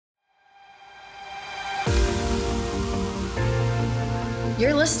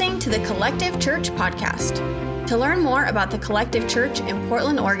You're listening to the Collective Church Podcast. To learn more about the Collective Church in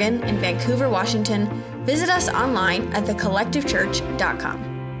Portland, Oregon, and Vancouver, Washington, visit us online at thecollectivechurch.com.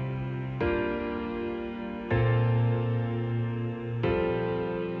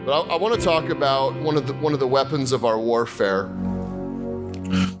 But I want to talk about one of the weapons of our warfare.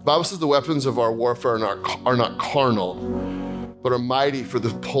 The Bible says the weapons of our warfare are not carnal, but are mighty for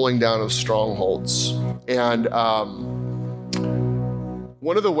the pulling down of strongholds. And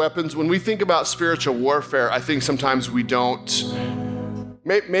one of the weapons, when we think about spiritual warfare, I think sometimes we don't.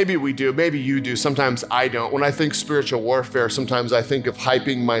 Maybe we do, maybe you do, sometimes I don't. When I think spiritual warfare, sometimes I think of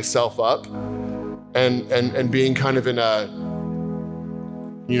hyping myself up and being kind of in a,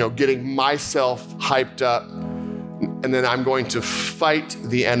 getting myself hyped up, and then I'm going to fight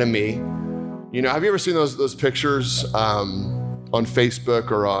the enemy. Have you ever seen those pictures on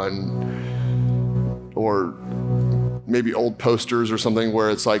Facebook or maybe old posters or something where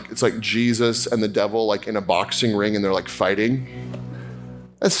it's like Jesus and the devil like in a boxing ring and they're like fighting?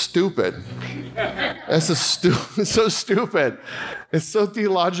 That's stupid. It's so stupid. It's so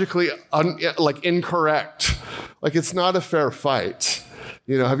theologically incorrect. Like, it's not a fair fight.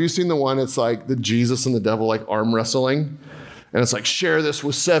 Have you seen the one, it's like the Jesus and the devil like arm wrestling? And it's like, share this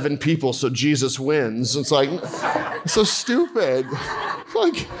with 7 people so Jesus wins. It's like, it's so stupid.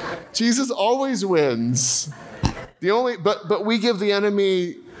 Like, Jesus always wins. But we give the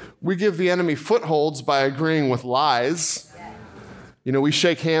enemy footholds by agreeing with lies. We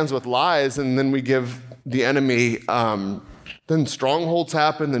shake hands with lies, and then we give the enemy, then strongholds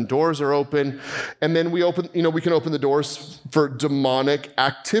happen, then doors are open, and then we can open the doors for demonic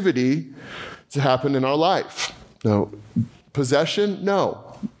activity to happen in our life. No, possession,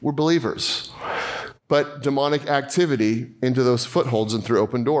 no, we're believers. But demonic activity into those footholds and through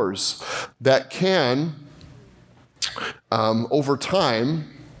open doors that can, over time,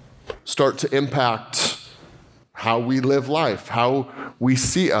 start to impact how we live life, how we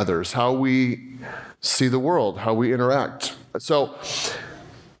see others, how we see the world, how we interact. So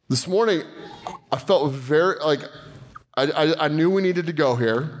this morning, I felt very I knew we needed to go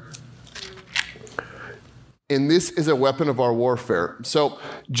here. And this is a weapon of our warfare. So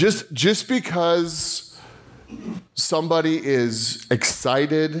just because somebody is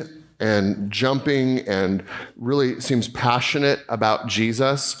excited and jumping and really seems passionate about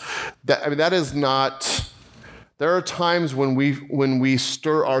Jesus, that is not. There are times when we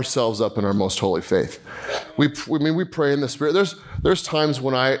stir ourselves up in our most holy faith. We pray in the Spirit. There's times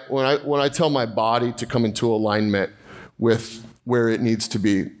when I tell my body to come into alignment with where it needs to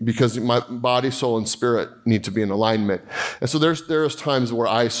be, because my body, soul, and spirit need to be in alignment. And so there's times where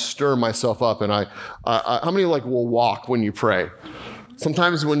I stir myself up, and I how many will walk when you pray?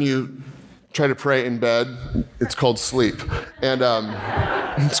 Sometimes when you try to pray in bed, it's called sleep, and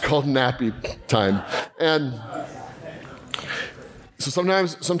it's called nappy time. And so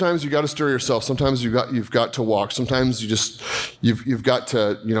sometimes you got to stir yourself. Sometimes you've got to walk. Sometimes you've got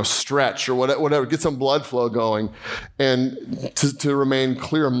to stretch or whatever, get some blood flow going, and to remain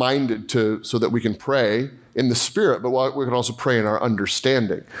clear-minded so that we can pray in the Spirit, but we can also pray in our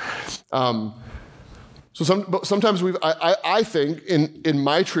understanding. Sometimes I think in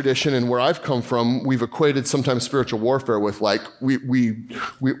my tradition and where I've come from, we've equated sometimes spiritual warfare with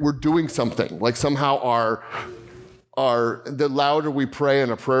we're doing something, like somehow the louder we pray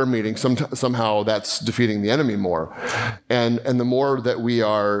in a prayer meeting, somehow that's defeating the enemy more, and the more that we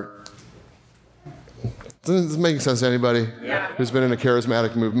are. Does this make sense to anybody who's been in a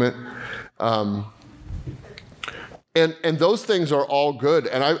charismatic movement? And those things are all good,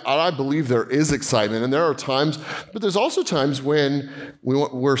 and I believe there is excitement, and there are times, but there's also times when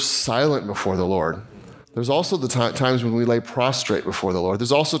we're silent before the Lord. There's also the times when we lay prostrate before the Lord.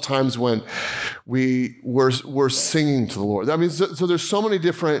 There's also times when we're singing to the Lord. So there's so many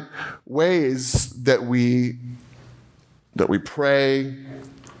different ways that we pray,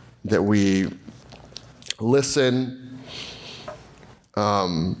 that we listen.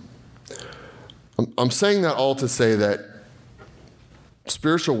 I'm saying that all to say that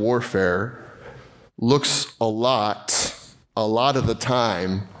spiritual warfare looks a lot of the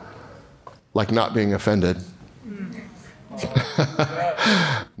time like not being offended,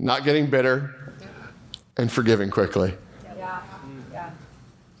 not getting bitter, and forgiving quickly.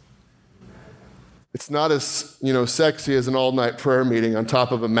 It's not as sexy as an all-night prayer meeting on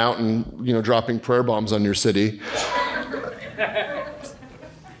top of a mountain, dropping prayer bombs on your city.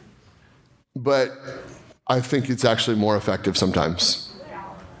 But I think it's actually more effective sometimes.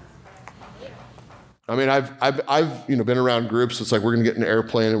 I mean, I've been around groups. It's like we're gonna get in an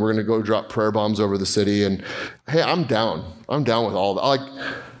airplane and we're gonna go drop prayer bombs over the city. And hey, I'm down. I'm down with all that. Like,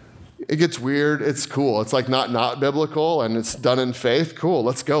 it gets weird. It's cool. It's like not biblical, and it's done in faith. Cool.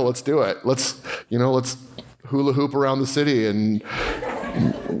 Let's go. Let's do it. Let's hula hoop around the city and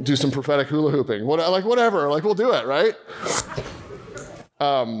do some prophetic hula hooping. Whatever. Like, we'll do it, right?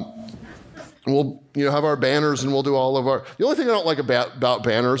 We'll have our banners, and we'll do all of our. The only thing I don't like about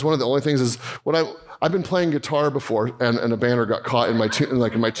banners, one of the only things is I've been playing guitar before, and a banner got caught in my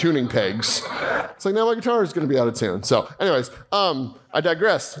tuning pegs. It's like, now my guitar is going to be out of tune. So, anyways, I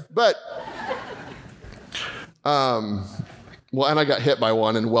digress. But, and I got hit by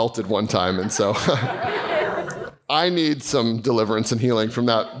one and welted one time, and so I need some deliverance and healing from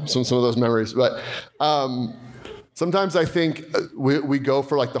that, some of those memories. But sometimes I think we go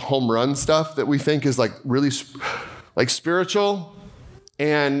for like the home run stuff that we think is like really like spiritual.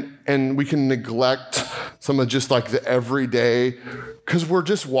 And we can neglect some of just like the everyday, because we're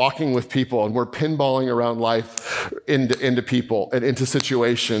just walking with people and we're pinballing around life into people and into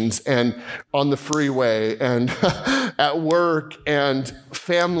situations and on the freeway and at work and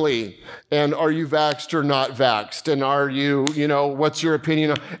family. And are you vaxxed or not vaxxed? And are you, what's your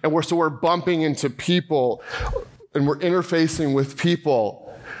opinion? And we're bumping into people and we're interfacing with people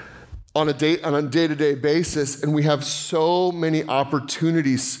on a day-to-day basis, and we have so many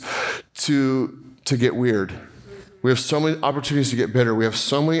opportunities to get weird. We have so many opportunities to get bitter. We have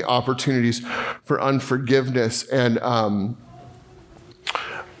so many opportunities for unforgiveness. And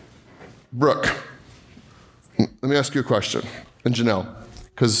Brooke, let me ask you a question, and Janelle,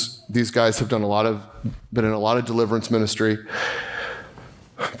 because these guys have been in a lot of deliverance ministry.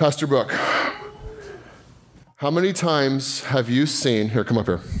 Pastor Brooke, how many times have you seen? Here, come up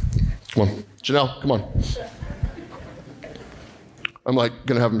here. Come on. Janelle, come on. I'm like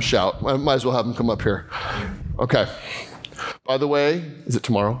going to have him shout. I might as well have him come up here. Okay. By the way, is it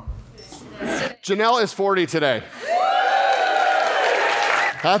tomorrow? Janelle is 40 today.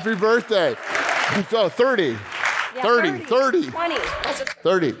 Happy birthday. So 30. Yeah, 30. 20.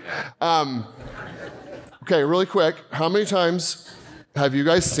 30. Okay, really quick. How many times have you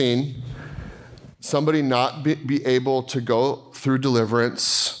guys seen somebody not be able to go through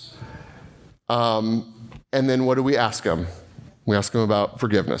deliverance? And then what do we ask them? We ask them about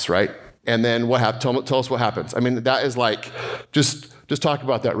forgiveness, right? And then what happened? Tell us what happens. I mean, that is like, just talk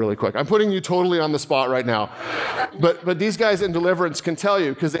about that really quick. I'm putting you totally on the spot right now. But these guys in deliverance can tell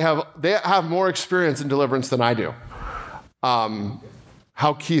you, because they have more experience in deliverance than I do,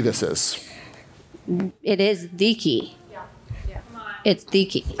 how key this is. It is the key. It's the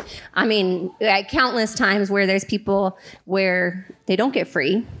key. I mean, countless times where there's people where they don't get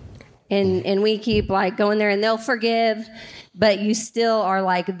free. And we keep like going there and they'll forgive, but you still are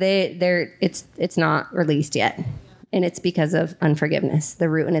like it's not released yet. And it's because of unforgiveness, the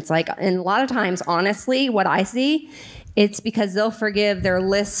root. And it's like, and a lot of times, honestly, what I see, it's because they'll forgive their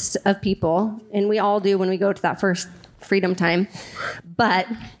list of people. And we all do when we go to that first freedom time. But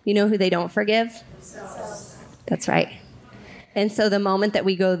you know who they don't forgive? That's right. And so the moment that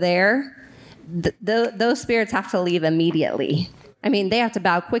we go there, those spirits have to leave immediately. I mean, they have to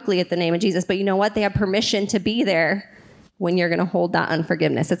bow quickly at the name of Jesus, but you know what? They have permission to be there when you're going to hold that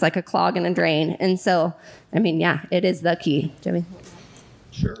unforgiveness. It's like a clog and a drain. And so, I mean, yeah, it is the key. Jimmy?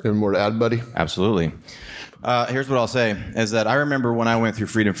 Sure. Any more to add, buddy? Absolutely. Here's what I'll say, is that I remember when I went through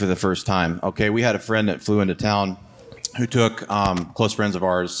freedom for the first time. Okay, we had a friend that flew into town who took close friends of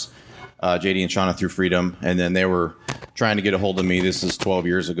ours, JD and Shauna, through freedom, and then they were trying to get a hold of me. This is 12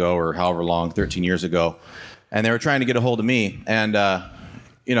 years ago or however long, 13 years ago. And they were trying to get a hold of me. And,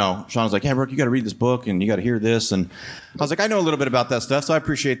 Sean was like, hey, Brooke, you got to read this book and you got to hear this. And I was like, I know a little bit about that stuff, so I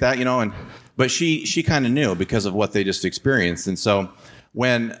appreciate that, but she kind of knew because of what they just experienced. And so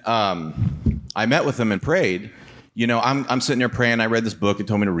when I met with them and prayed, I'm sitting there praying. I read this book and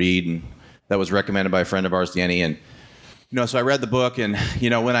told me to read, and that was recommended by a friend of ours, Danny. And, so I read the book, and,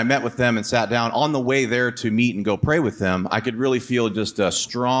 when I met with them and sat down on the way there to meet and go pray with them, I could really feel just a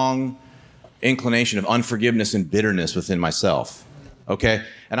strong inclination of unforgiveness and bitterness within myself. Okay.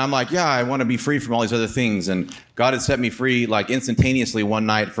 And I'm like, yeah, I want to be free from all these other things. And God had set me free like instantaneously one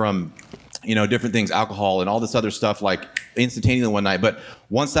night from, different things, alcohol and all this other stuff, like instantaneously one night. But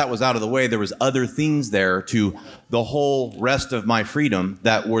once that was out of the way, there was other things there to the whole rest of my freedom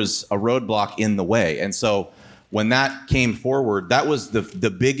that was a roadblock in the way. And so when that came forward, that was the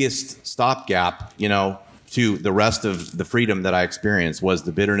biggest stopgap, to the rest of the freedom that I experienced, was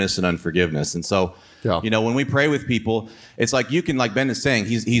the bitterness and unforgiveness. And so, when we pray with people, it's like you can, like Ben is saying,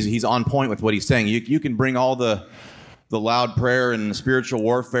 he's on point with what he's saying. You can bring all the the loud prayer and the spiritual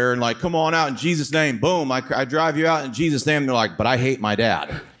warfare and like, come on out in Jesus' name, boom, I drive you out in Jesus' name. They're like, but I hate my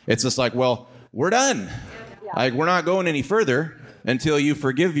dad. It's just like, well, we're done. Like, we're not going any further until you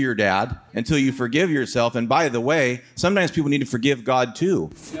forgive your dad, until you forgive yourself. And by the way, sometimes people need to forgive God too.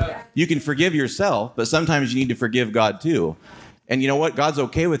 Yeah. You can forgive yourself, but sometimes you need to forgive God too. And you know what? God's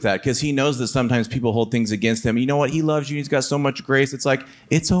okay with that because he knows that sometimes people hold things against him. You know what? He loves you. He's got so much grace. It's like,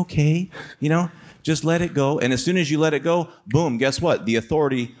 it's okay. You know, just let it go. And as soon as you let it go, boom, guess what? The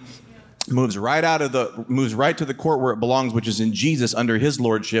authority moves right to the court where it belongs, which is in Jesus under his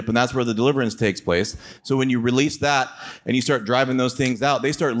lordship. And that's where the deliverance takes place. So when you release that and you start driving those things out,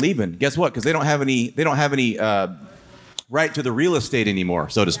 they start leaving. Guess what? Because they don't have any right to the real estate anymore,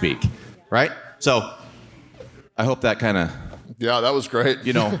 so to speak. Right? So I hope that kind of, yeah, that was great.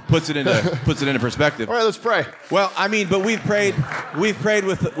 You know, puts it into perspective. All right, let's pray. Well, I mean, but we've prayed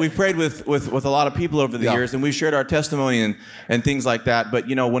with a lot of people over the years, and we've shared our testimony and things like that. But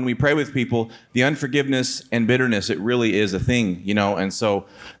you know, when we pray with people, the unforgiveness and bitterness, it really is a thing. You know, and so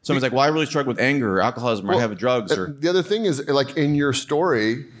someone's like, "Well, I really struggle with anger or alcoholism or I have drugs." Or the other thing is, like in your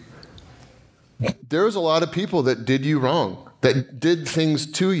story, there's a lot of people that did you wrong, that did things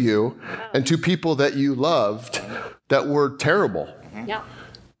to you and to people that you loved that were terrible. Yeah.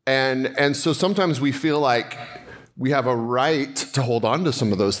 And so sometimes we feel like we have a right to hold on to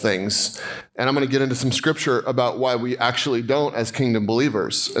some of those things. And I'm going to get into some scripture about why we actually don't as kingdom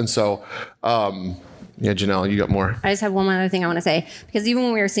believers. And so, yeah, Janelle, you got more. I just have one other thing I want to say, because even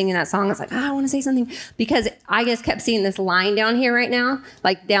when we were singing that song, it's like, I want to say something, because I just kept seeing this line down here right now,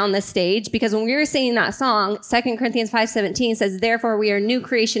 like down the stage, because when we were singing that song, 2 Corinthians 5:17 says, therefore we are new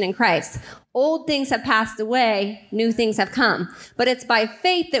creation in Christ. Old things have passed away, new things have come. But it's by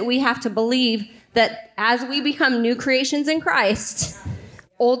faith that we have to believe that as we become new creations in Christ,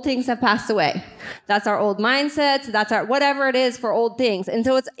 old things have passed away. That's our old mindsets. That's our whatever it is for old things. And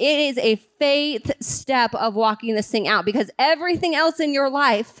so it is a faith step of walking this thing out, because everything else in your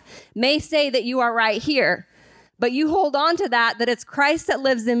life may say that you are right here. But you hold on to that it's Christ that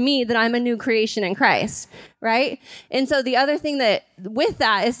lives in me, that I'm a new creation in Christ, right? And so the other thing that with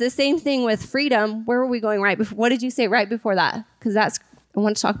that is the same thing with freedom. Where were we going right before? What did you say right before that? Because I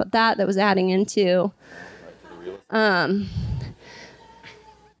want to talk about that. That was adding into the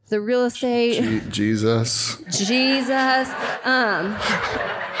real estate. Jesus.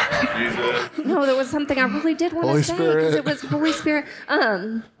 No, there was something I really did want to say, because it was Holy Spirit.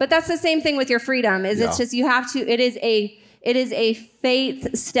 But that's the same thing with your freedom. It's just you have to. It is a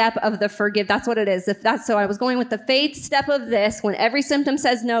faith step of the forgive. That's what it is. So I was going with the faith step of this. When every symptom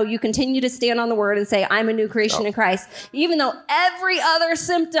says no, you continue to stand on the word and say, I'm a new creation in Christ. Even though every other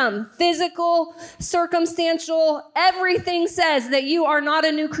symptom, physical, circumstantial, everything says that you are not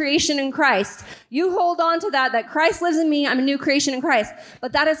a new creation in Christ. You hold on to that Christ lives in me. I'm a new creation in Christ.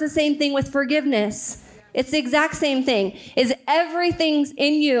 But that is the same thing with forgiveness. It's the exact same thing. Is everything's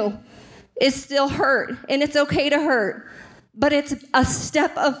in you is still hurt, and it's okay to hurt. But it's a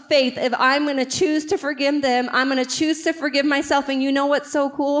step of faith. If I'm going to choose to forgive them, I'm going to choose to forgive myself. And you know what's so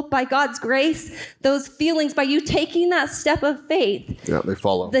cool? By God's grace, those feelings, by you taking that step of faith, they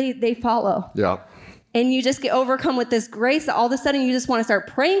follow. They follow. Yeah. And you just get overcome with this grace that all of a sudden you just want to start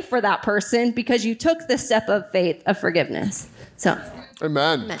praying for that person because you took the step of faith of forgiveness. So,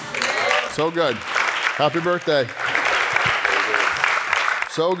 Amen. So good. Happy birthday.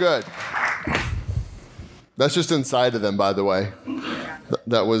 So good. That's just inside of them, by the way.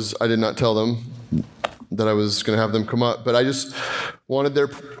 That was, I did not tell them that I was going to have them come up, but I just wanted their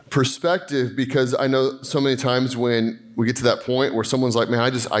perspective, because I know so many times when we get to that point where someone's like, man,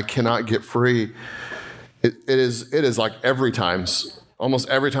 I cannot get free. It is like every time, almost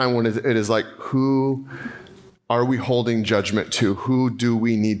every time when it is like, who are we holding judgment to? Who do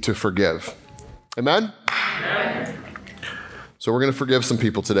we need to forgive? Amen? Amen. So we're going to forgive some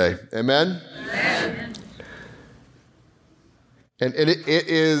people today. Amen? Amen. And it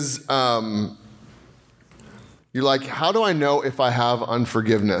is, you're like, how do I know if I have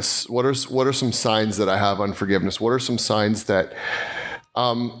unforgiveness? What are some signs that I have unforgiveness? What are some signs that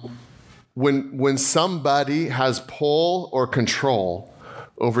when somebody has pull or control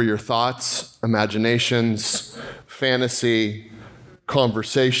over your thoughts, imaginations, fantasy,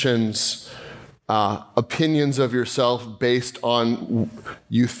 conversations, opinions of yourself based on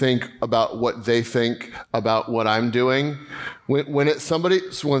you think about what they think about what I'm doing. When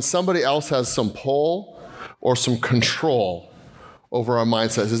somebody else has some pull or some control over our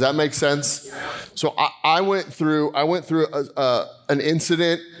mindsets, does that make sense? So I went through an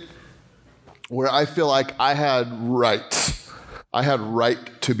incident where I feel like I had rights. I had right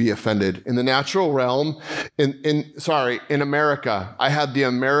to be offended. In the natural realm, in America, I had the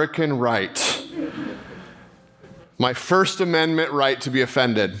American right, my First Amendment right to be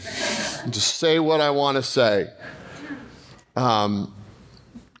offended. Just say what I want to say. I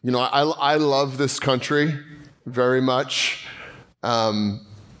love this country very much.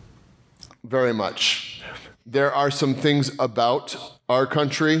 Very much. There are some things about our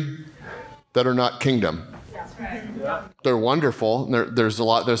country that are not kingdom. They're wonderful.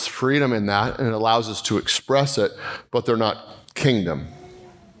 There's freedom in that, and it allows us to express it, but they're not kingdom.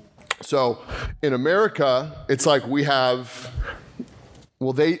 So in America, it's like we have,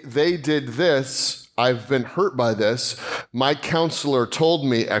 well, they did this. I've been hurt by this. My counselor told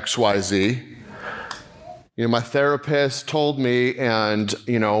me XYZ. My therapist told me, and,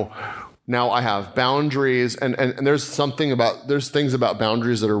 now I have boundaries. And there's things about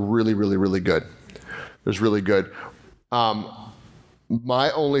boundaries that are really, really, really good. There's really good.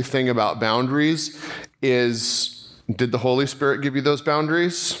 My only thing about boundaries is, did the Holy Spirit give you those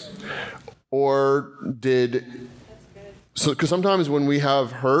boundaries? Or because sometimes when we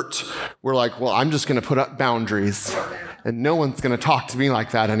have hurt, we're like, well, I'm just going to put up boundaries and no one's going to talk to me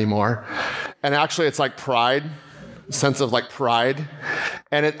like that anymore. And actually it's like pride, a sense of like pride.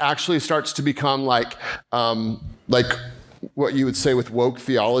 And it actually starts to become like what you would say with woke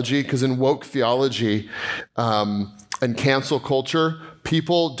theology, because in woke theology and cancel culture,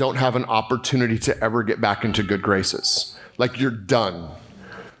 people don't have an opportunity to ever get back into good graces. Like, you're done.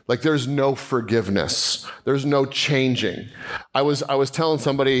 Like, there's no forgiveness. There's no changing. I was telling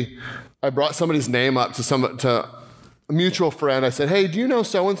somebody, I brought somebody's name up to a mutual friend. I said, hey, do you know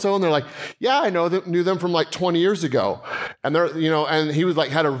so-and-so? And they're like, yeah, I knew them from like 20 years ago. And they're, and he was like,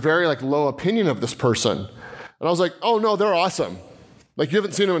 had a very like low opinion of this person. And I was like, oh, no, they're awesome. Like, you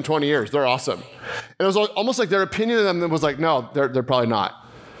haven't seen them in 20 years. They're awesome. And it was almost like their opinion of them was like, no, they're probably not.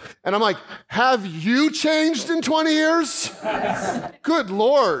 And I'm like, have you changed in 20 years? Good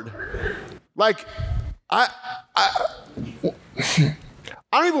Lord. Like, I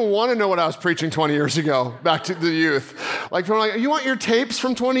don't even want to know what I was preaching 20 years ago, back to the youth. Like, you want your tapes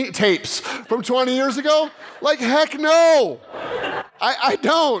from 20 years ago? Like, heck no. I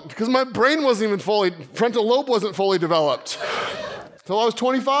don't, because my brain wasn't even frontal lobe wasn't fully developed until I was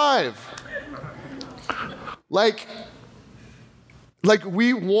 25. Like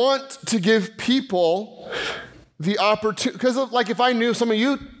we want to give people the opportunity, because like if I knew some of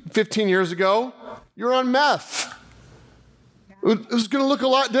you 15 years ago, you're on meth. It was going to look a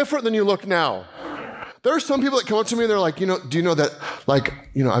lot different than you look now. There are some people that come up to me and they're like, do you know that, like,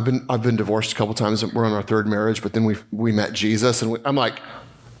 I've been divorced a couple times and we're on our third marriage, but then we met Jesus, and I'm like,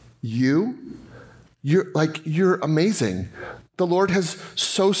 you're amazing. The Lord has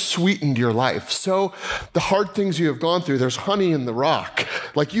so sweetened your life. So the hard things you have gone through, there's honey in the rock.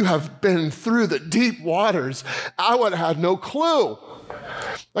 Like, you have been through the deep waters. I would have had no clue.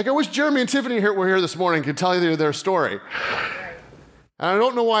 Like, I wish Jeremy and Tiffany were here this morning could tell you their story. And I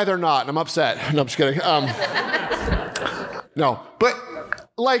don't know why they're not, and I'm upset. No, I'm just kidding. No, but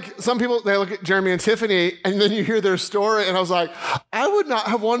like some people, they look at Jeremy and Tiffany, and then you hear their story, and I was like, I would not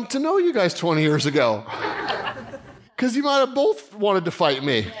have wanted to know you guys 20 years ago. Because you might have both wanted to fight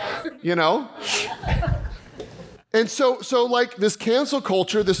me, And so like this cancel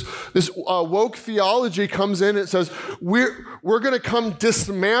culture, this woke theology comes in and it says, we're going to come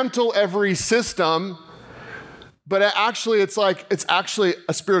dismantle every system, but it's actually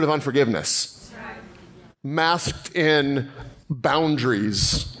a spirit of unforgiveness, masked in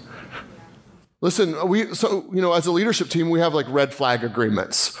boundaries. Listen, as a leadership team, we have like red flag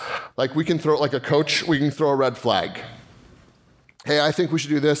agreements. Like, we can throw, like a coach, we can throw a red flag. Hey, I think we should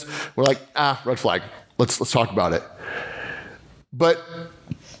do this. We're like, red flag. Let's talk about it. But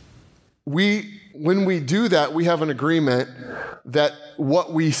when we do that, we have an agreement that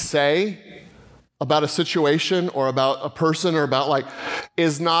what we say about a situation or about a person or about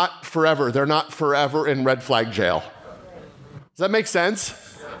is not forever. They're not forever in red flag jail. Does that make sense?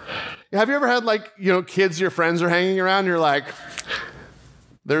 Have you ever had kids your friends are hanging around and you're like,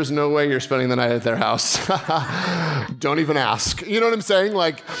 there's no way you're spending the night at their house. Don't even ask. You know what I'm saying?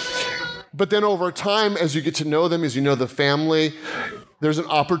 But then over time, as you get to know them, as you know the family, there's an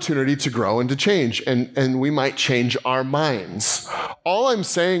opportunity to grow and to change, and we might change our minds. All I'm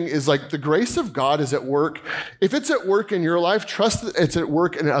saying is the grace of God is at work. If it's at work in your life, trust that it's at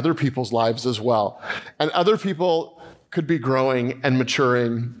work in other people's lives as well. And other people could be growing and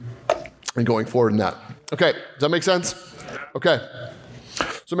maturing and going forward in that. Okay, does that make sense? Okay.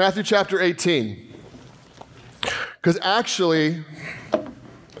 So Matthew chapter 18. Because actually,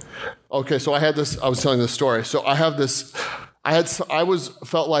 okay, so I was telling this story. So I have this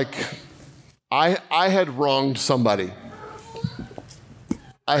felt like I had wronged somebody.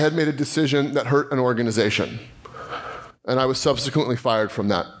 I had made a decision that hurt an organization, and I was subsequently fired from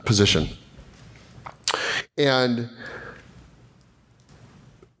that position. And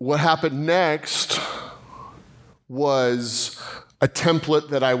what happened next was a template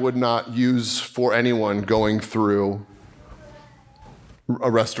that I would not use for anyone going through a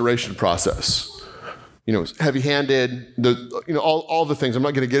restoration process. It was heavy-handed, all the things. I'm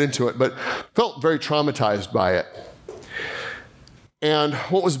not going to get into it, but felt very traumatized by it. And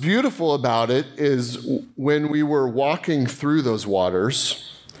what was beautiful about it is when we were walking through those waters,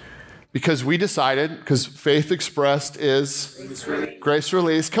 because we decided, because Faith Expressed is Grace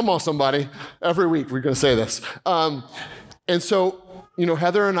Release. Come on, somebody. Every week we're going to say this. And so,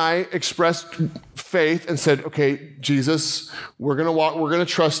 Heather and I expressed faith and said, okay, Jesus, we're going to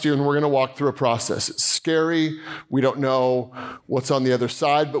trust you, and we're going to walk through a process. It's scary. We don't know what's on the other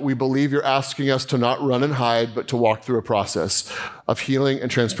side, but we believe you're asking us to not run and hide, but to walk through a process of healing and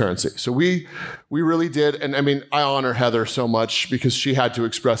transparency. So we really did. And I honor Heather so much because she had to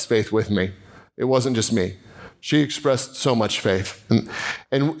express faith with me. It wasn't just me. She expressed so much faith.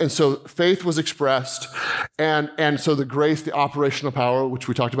 And so faith was expressed. And so the grace, the operational power, which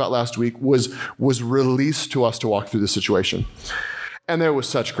we talked about last week, was released to us to walk through the situation. And there was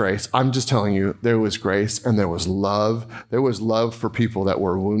such grace. I'm just telling you, there was grace and there was love. There was love for people that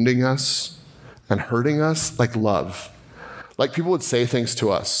were wounding us and hurting us, like love. Like people would say things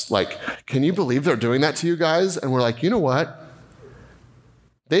to us like, can you believe they're doing that to you guys? And we're like, you know what?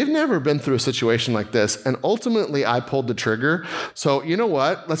 They've never been through a situation like this. And ultimately, I pulled the trigger. So you know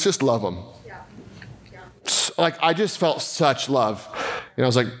what? Let's just love them. Like, I just felt such love. I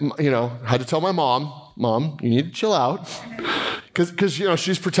was like, I had to tell my Mom, you need to chill out. Because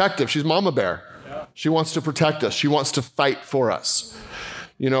she's protective. She's Mama Bear. She wants to protect us. She wants to fight for us.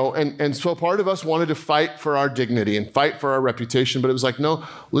 And so part of us wanted to fight for our dignity and fight for our reputation. But it was like, no,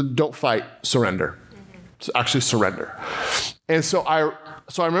 don't fight, surrender. So actually surrender. And so I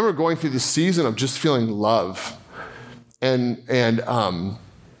remember going through this season of just feeling love. And then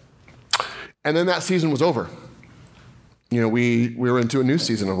that season was over. We were into a new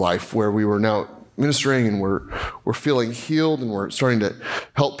season of life where we were now ministering and we're feeling healed and we're starting to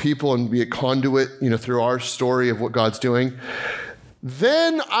help people and be a conduit, through our story of what God's doing.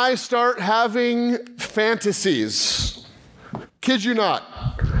 Then I start having fantasies. Kid you not.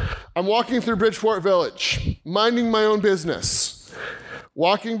 I'm walking through Bridgeport Village, minding my own business,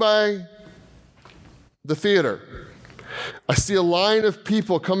 walking by the theater. I see a line of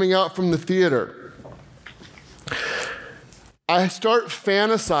people coming out from the theater. I start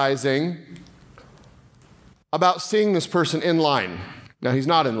fantasizing about seeing this person in line. Now, he's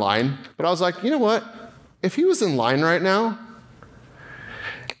not in line, but I was like, you know what? If he was in line right now,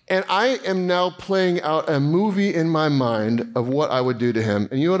 and I am now playing out a movie in my mind of what I would do to him.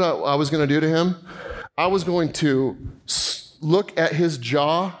 And you know what I was going to do to him? I was going to look at his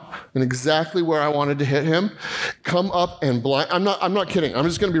jaw and exactly where I wanted to hit him, come up and blind. I'm not kidding. I'm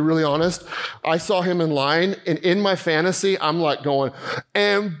just going to be really honest. I saw him in line, and in my fantasy, I'm like going,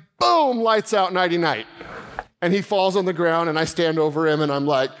 and boom, lights out, nighty night. And he falls on the ground, and I stand over him, and I'm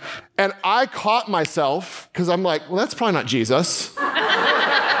like, and I caught myself because I'm like, well, that's probably not Jesus.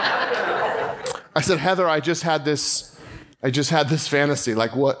 I said, Heather, I just had this fantasy.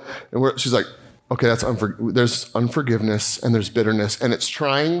 Like what? And she's like, okay, there's unforgiveness and there's bitterness, and it's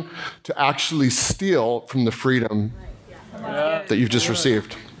trying to actually steal from the freedom that you've just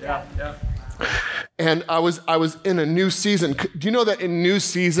received. Yeah. And I was in a new season. Do you know that in new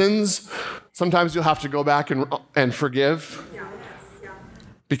seasons, sometimes you'll have to go back and forgive?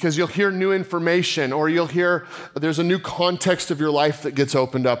 Because you'll hear new information, or you'll hear there's a new context of your life that gets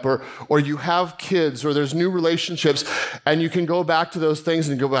opened up, or you have kids, or there's new relationships, and you can go back to those things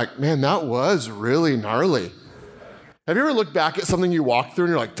and go back, man, that was really gnarly. Have you ever looked back at something you walked through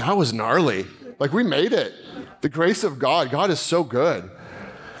and you're like, that was gnarly? Like, we made it. The grace of God. God is so good.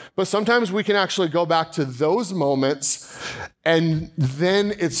 But sometimes we can actually go back to those moments, and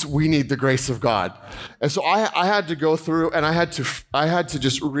then we need the grace of God. And so I had to go through, and I had to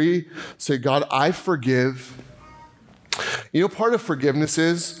just say, God, I forgive. Part of forgiveness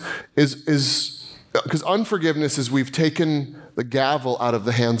is because unforgiveness is we've taken the gavel out of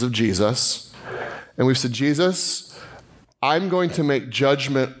the hands of Jesus, and we've said, Jesus, I'm going to make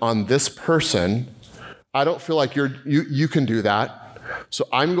judgment on this person. I don't feel like you can do that. So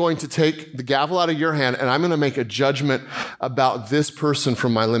I'm going to take the gavel out of your hand, and I'm going to make a judgment about this person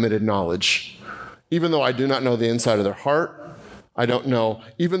from my limited knowledge. Even though I do not know the inside of their heart, I don't know.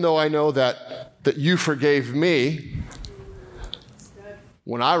 Even though I know that you forgave me,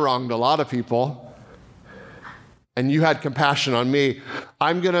 when I wronged a lot of people and you had compassion on me,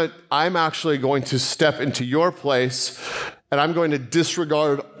 I'm actually going to step into your place and I'm going to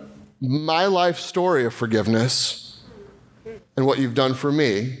disregard my life story of forgiveness and what you've done for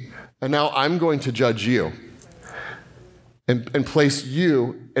me. And now I'm going to judge you and place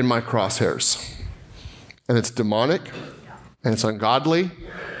you in my crosshairs. And it's demonic and it's ungodly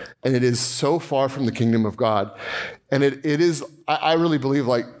and it is so far from the kingdom of God. And it is, I really believe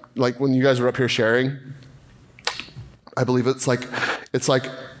like when you guys were up here sharing, I believe it's like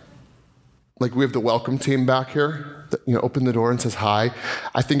we have the welcome team back here that, open the door and says hi.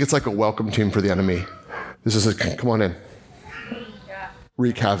 I think it's like a welcome team for the enemy. This is come on in.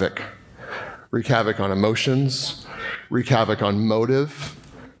 Wreak havoc. Wreak havoc on emotions, wreak havoc on motive,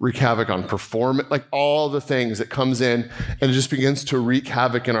 wreak havoc on performance, like all the things that comes in and it just begins to wreak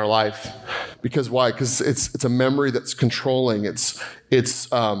havoc in our life. Because why? Because it's a memory that's controlling. It's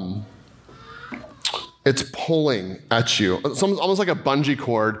pulling at you. It's almost like a bungee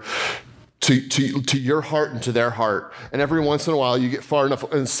cord to your heart and to their heart. And every once in a while you get far enough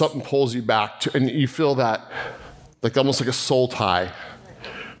and something pulls you back and you feel that like almost like a soul tie.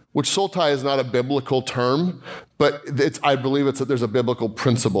 Which soul tie is not a biblical term, but I believe there's a biblical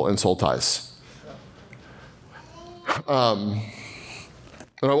principle in soul ties. And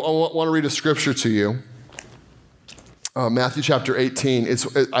I want to read a scripture to you. Matthew chapter 18.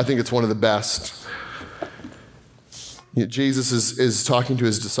 I think it's one of the best. Jesus is talking to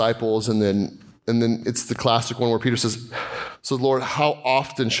his disciples, and then it's the classic one where Peter says, "So Lord, how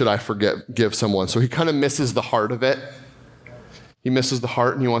often should I forgive someone?" So he kind of misses the heart of it. He misses the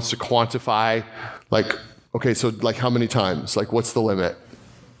heart and he wants to quantify, like, okay, so like how many times? Like, what's the limit?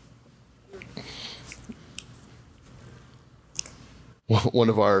 One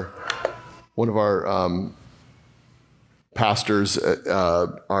of our pastors,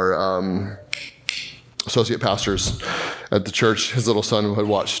 our associate pastors at the church, his little son had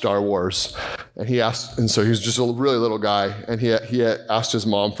watched Star Wars, and so he was just a really little guy, and he had asked his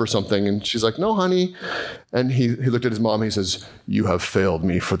mom for something, and she's like, "No, honey," and he looked at his mom, and he says, "You have failed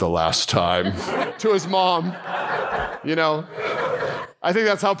me for the last time," to his mom. I think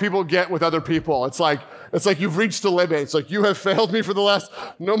that's how people get with other people. It's like you've reached the limit. It's like, you have failed me for the last,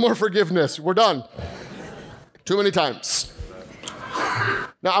 no more forgiveness. We're done. Too many times.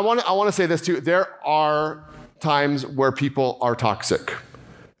 Now, I want to say this too. There are times where people are toxic,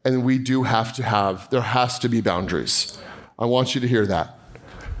 and there has to be boundaries. I want you to hear that.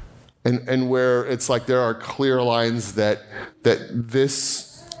 And where it's like there are clear lines that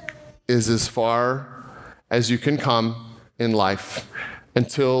this is as far as you can come in life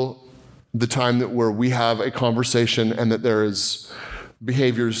until the time where we have a conversation and that there is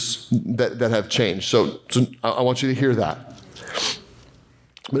behaviors that have changed. So I want you to hear that.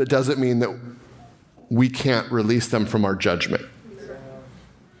 But it doesn't mean that we can't release them from our judgment.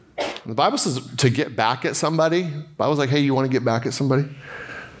 The Bible says to get back at somebody. The Bible's like, hey, you want to get back at somebody? It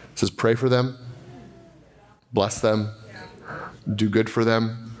says pray for them, bless them, do good for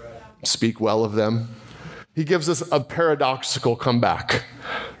them, speak well of them. He gives us a paradoxical comeback.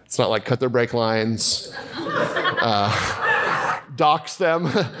 It's not like cut their brake lines, dox them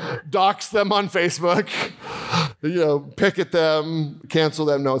on Facebook, picket them, cancel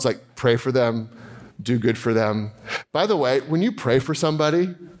them. No, it's like pray for them, do good for them. By the way, when you pray for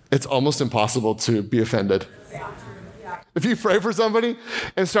somebody, it's almost impossible to be offended. If you pray for somebody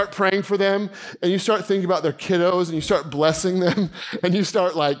and start praying for them and you start thinking about their kiddos and you start blessing them and you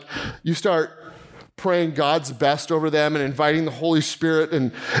start praying God's best over them and inviting the Holy Spirit,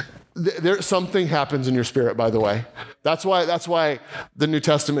 and there's something happens in your spirit, by the way. That's why the New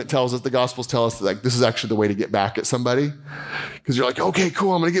Testament tells us, the Gospels tell us that this is actually the way to get back at somebody. Because you're like, okay,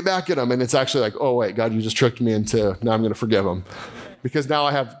 cool, I'm going to get back at them. And it's actually like, oh wait, God, you just tricked me into, now I'm going to forgive them. Because now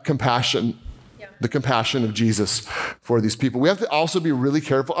I have compassion, the compassion of Jesus for these people. We have to also be really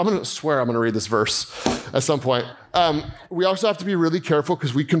careful. I'm going to swear I'm going to read this verse at some point. We also have to be really careful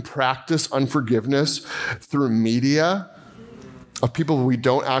because we can practice unforgiveness through media of people we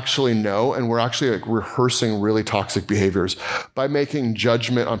don't actually know, and we're actually rehearsing really toxic behaviors by making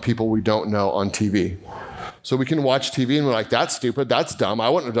judgment on people we don't know on TV. So we can watch TV and we're like, that's stupid, that's dumb, I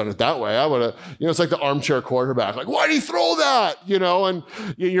wouldn't have done it that way. I would have, it's like the armchair quarterback, like, why did he throw that? And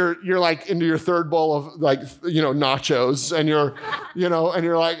you're like into your third bowl of nachos, and you're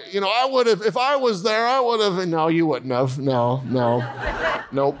like, I would have, if I was there, I would have. And no, you wouldn't have. No,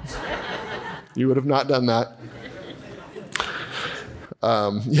 nope. You would have not done that.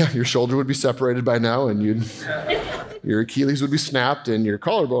 Your shoulder would be separated by now, and your Achilles would be snapped, and your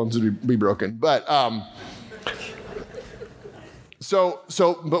collarbones would be broken. But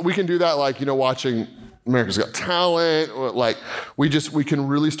But we can do that like, watching America's Got Talent. Or like we can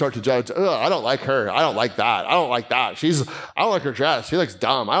really start to judge. I don't like her. I don't like that. I don't like that. I don't like her dress. She looks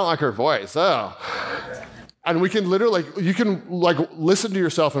dumb. I don't like her voice. And we can literally, you can listen to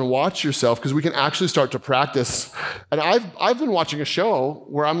yourself and watch yourself, because we can actually start to practice. And I've been watching a show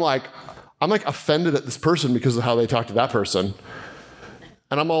where I'm offended at this person because of how they talk to that person.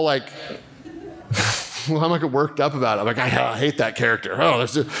 And I'm all like, well, I'm worked up about it. I'm like, I hate that character.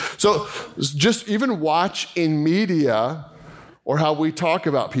 So just even watch in media or how we talk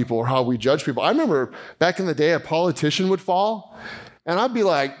about people or how we judge people. I remember back in the day, a politician would fall, and I'd be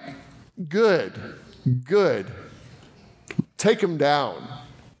like, good. Take him down.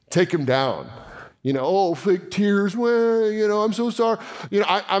 Fake tears. Well, I'm so sorry.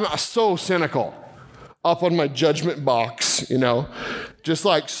 I'm so cynical up on my judgment box, just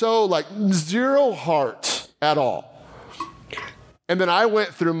zero heart at all. And then I went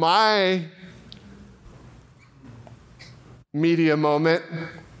through my media moment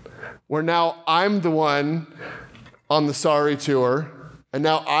where now I'm the one on the sorry tour. And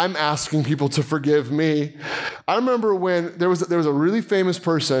now I'm asking people to forgive me. I remember when there was a really famous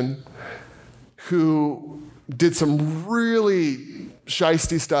person who did some really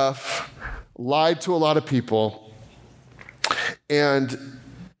shisty stuff, lied to a lot of people, and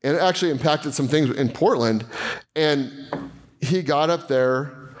it actually impacted some things in Portland. And he got up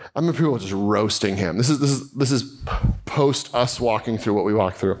there. I remember people just roasting him. This is post us walking through what we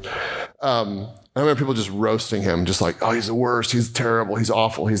walked through. I remember people just roasting him, just like, oh, he's the worst, he's terrible, he's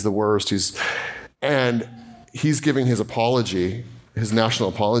awful, he's the worst. And he's giving his apology, his national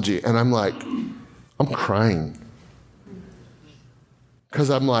apology, and I'm crying. Because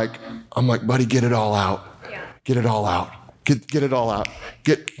I'm like, buddy, get it all out. Yeah. Get it all out. Get it all out.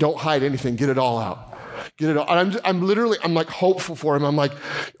 Don't hide anything, get it all out. Get it all. And I'm hopeful for him. I'm like,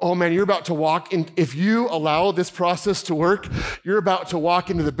 oh man, you're about to walk in. If you allow this process to work, you're about to walk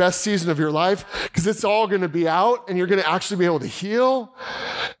into the best season of your life, because it's all going to be out and you're going to actually be able to heal.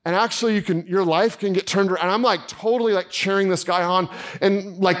 And actually your life can get turned around. And I'm totally cheering this guy on.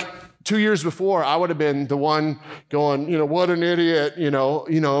 And 2 years before, I would have been the one going, what an idiot,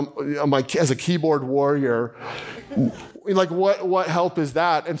 I'm as a keyboard warrior. What help is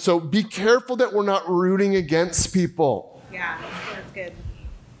that? And so be careful that we're not rooting against people. Yeah, that's good.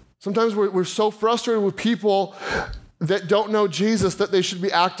 Sometimes we're so frustrated with people that don't know Jesus that they should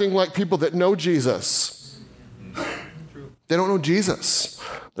be acting like people that know Jesus. They don't know Jesus.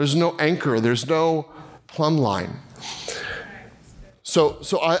 There's no anchor. There's no plumb line. So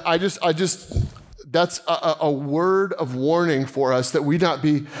I just that's a word of warning for us, that we not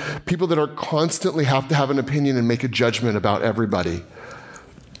be people that are constantly have to have an opinion and make a judgment about everybody.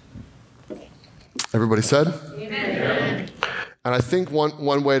 Everybody said? Amen. And I think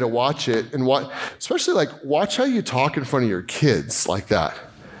one way to watch it, and especially watch how you talk in front of your kids like that.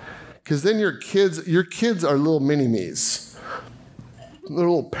 Because then your kids are little mini-me's,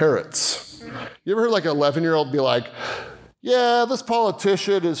 little parrots. You ever heard an 11-year-old be like, yeah, this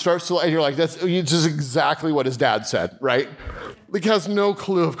politician, and you're like, that's just exactly what his dad said, right? He has no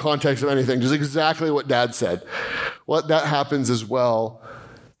clue of context of anything, just exactly what dad said. Well, that happens as well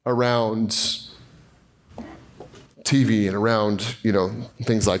around TV and around,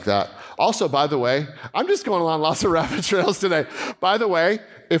 things like that. Also, by the way, I'm just going along lots of rabbit trails today. By the way,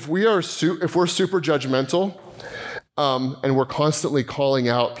 if we're super judgmental, and we're constantly calling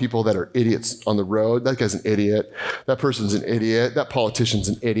out people that are idiots on the road. That guy's an idiot. That person's an idiot. That politician's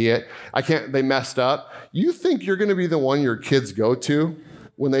an idiot. They messed up. You think you're going to be the one your kids go to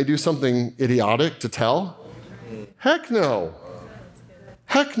when they do something idiotic to tell? Heck no.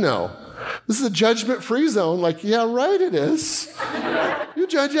 Heck no. This is a judgment-free zone. Yeah, right it is. You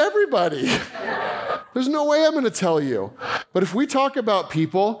judge everybody. There's no way I'm going to tell you. But if we talk about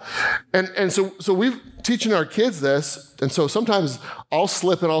people, and so we've teaching our kids this, and so sometimes I'll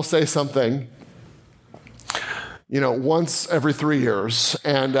slip and I'll say something, once every 3 years,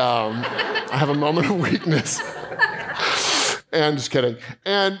 and I have a moment of weakness. And just kidding.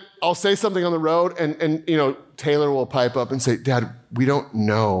 And I'll say something on the road, and Taylor will pipe up and say, Dad, we don't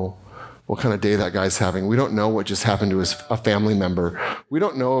know what kind of day that guy's having. We don't know what just happened to a family member. We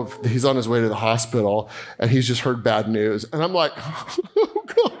don't know if he's on his way to the hospital and he's just heard bad news. And I'm like, oh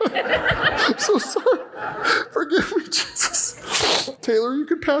God, I'm so sorry. Forgive me, Jesus. Taylor, you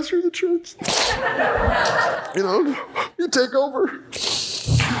could pastor the church. You take over.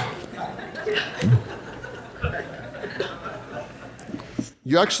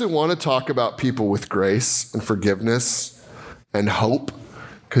 You actually want to talk about people with grace and forgiveness and hope,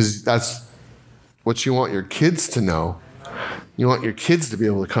 because that's what you want your kids to know. You want your kids to be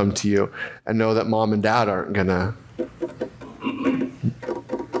able to come to you and know that mom and dad aren't going to.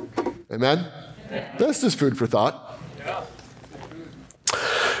 Amen? That's just food for thought.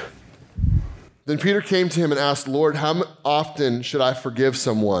 Then Peter came to him and asked, Lord, how often should I forgive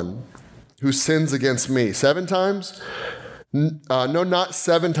someone who sins against me? 7 times? No, not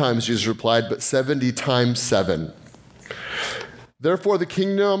 7 times, Jesus replied, but 70 times 7. Therefore, the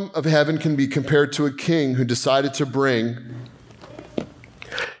kingdom of heaven can be compared to a king who decided to bring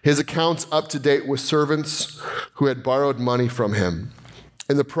his accounts up to date with servants who had borrowed money from him.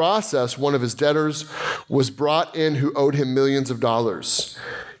 In the process, one of his debtors was brought in who owed him millions of dollars.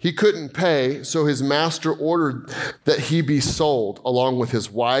 He couldn't pay, so his master ordered that he be sold, along with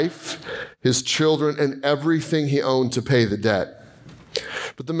his wife, his children, and everything he owned to pay the debt.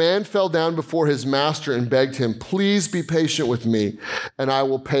 But the man fell down before his master and begged him, please be patient with me, and I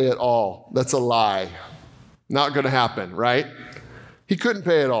will pay it all. That's a lie. Not going to happen, right? He couldn't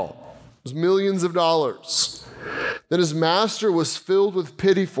pay it all. It was millions of dollars. Then his master was filled with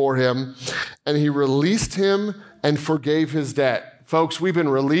pity for him, and he released him and forgave his debt. Folks, we've been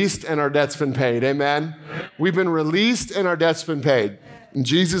released and our debt's been paid. Amen? We've been released and our debt's been paid. In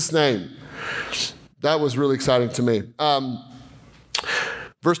Jesus' name. That was really exciting to me.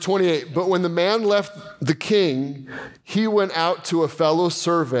 Verse 28, but when the man left the king, he went out to a fellow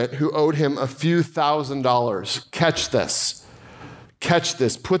servant who owed him a few $1,000s. Catch this. Catch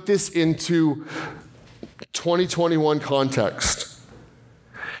this. Put this into 2021 context.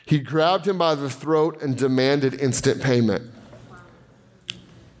 He grabbed him by the throat and demanded instant payment.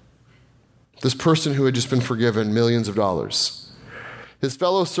 This person who had just been forgiven millions of dollars. His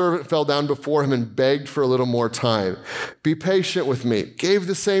fellow servant fell down before him and begged for a little more time. Be patient with me. Gave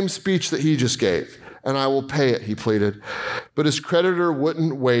the same speech that he just gave, and I will pay it, he pleaded. But his creditor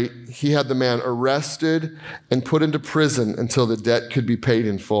wouldn't wait. He had the man arrested and put into prison until the debt could be paid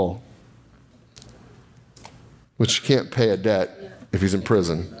in full. Which you can't pay a debt if he's in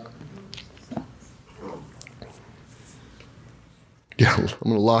prison. Yeah, I'm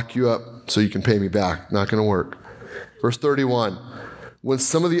going to lock you up so you can pay me back. Not going to work. Verse 31. When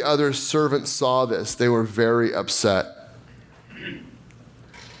some of the other servants saw this, they were very upset.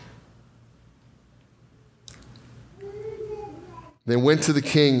 They went to the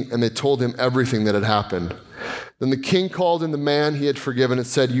king and they told him everything that had happened. Then the king called in the man he had forgiven and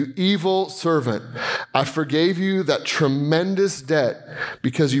said, you evil servant, I forgave you that tremendous debt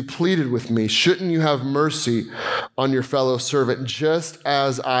because you pleaded with me. Shouldn't you have mercy on your fellow servant just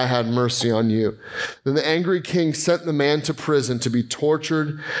as I had mercy on you? Then the angry king sent the man to prison to be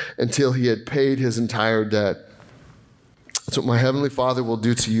tortured until he had paid his entire debt. That's what my heavenly Father will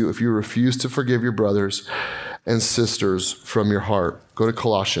do to you if you refuse to forgive your brothers and sisters from your heart. Go to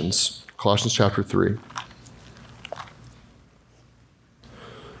Colossians chapter 3.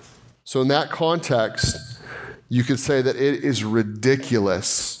 So in that context, you could say that it is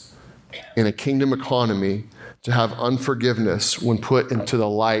ridiculous in a kingdom economy to have unforgiveness when put into the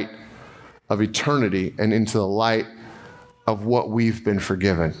light of eternity and into the light of what we've been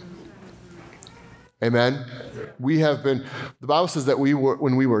forgiven. Amen? The Bible says that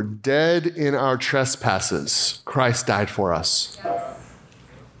when we were dead in our trespasses, Christ died for us.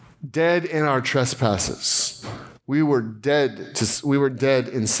 Dead in our trespasses. We were dead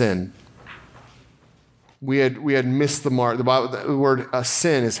in sin. We had missed the mark. The word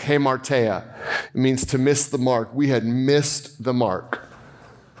sin is hamartia. It means to miss the mark. We had missed the mark.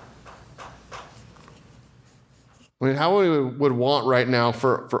 I mean, how we would want right now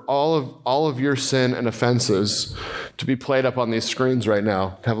for all of your sin and offenses to be played up on these screens right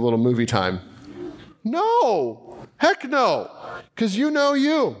now, to have a little movie time. No, heck no, because you know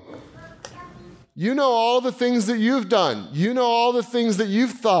you. You know all the things that you've done. You know all the things that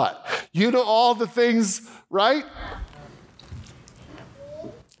you've thought. You know all the things, right?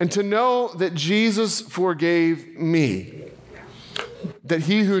 And to know that Jesus forgave me, that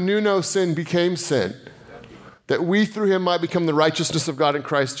he who knew no sin became sin, that we through him might become the righteousness of God in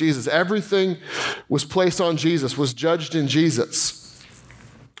Christ Jesus. Everything was placed on Jesus, was judged in Jesus.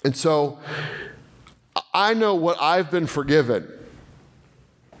 And so I know what I've been forgiven.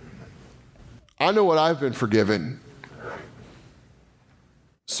 I know what I've been forgiven.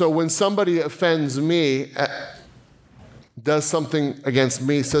 So when somebody offends me, does something against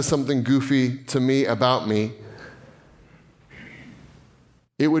me, says something goofy to me about me,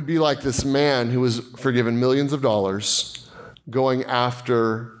 it would be like this man who was forgiven millions of dollars going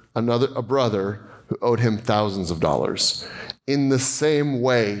after a brother who owed him thousands of dollars. In the same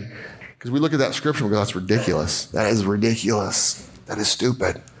way, because we look at that scripture and we go, that's ridiculous. That is ridiculous. That is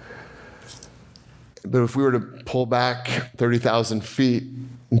stupid. But if we were to pull back 30,000 feet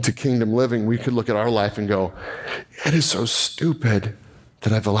into kingdom living, we could look at our life and go, it is so stupid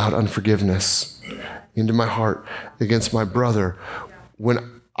that I've allowed unforgiveness into my heart against my brother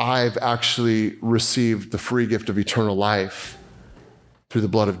when I've actually received the free gift of eternal life through the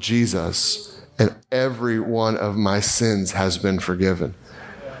blood of Jesus, and every one of my sins has been forgiven.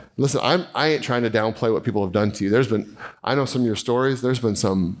 Listen, I ain't trying to downplay what people have done to you. I know some of your stories. There's been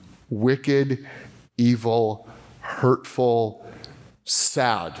some wicked, evil, hurtful,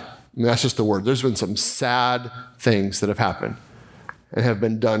 sad. I mean, that's just the word. There's been some sad things that have happened and have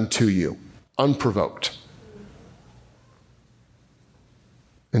been done to you, unprovoked.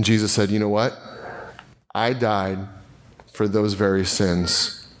 And Jesus said, you know what? I died for those very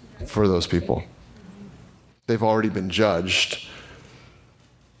sins for those people. They've already been judged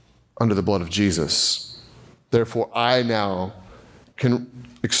under the blood of Jesus. Therefore, I now can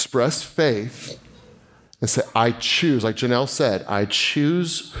express faith and say, I choose, like Janelle said, I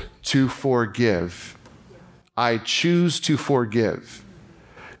choose to forgive. I choose to forgive.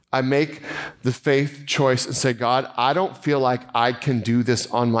 I make the faith choice and say, God, I don't feel like I can do this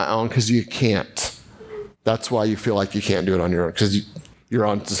on my own, because you can't. That's why you feel like you can't do it on your own, because you're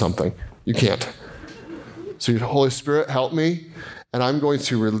on to something. You can't. So Holy Spirit, help me, and I'm going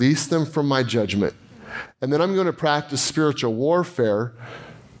to release them from my judgment. And then I'm going to practice spiritual warfare.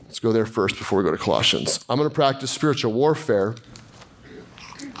 Let's go there first before we go to Colossians. I'm going to practice spiritual warfare.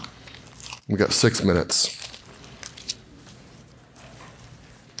 We've got 6 minutes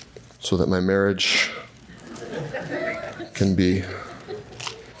so that my marriage can be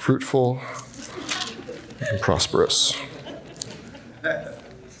fruitful and prosperous.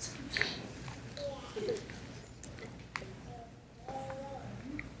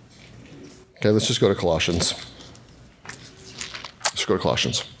 Okay, let's just go to Colossians. Let's go to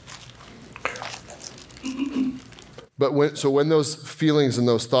Colossians. But when those feelings and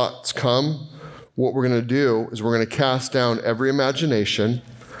those thoughts come, what we're going to do is we're going to cast down every imagination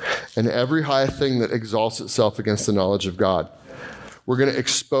and every high thing that exalts itself against the knowledge of God. We're going to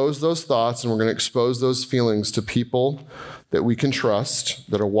expose those thoughts and we're going to expose those feelings to people that we can trust,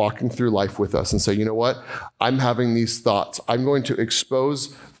 that are walking through life with us, and say, you know what? I'm having these thoughts. I'm going to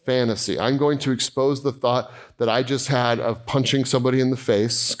expose fantasy. I'm going to expose the thought that I just had of punching somebody in the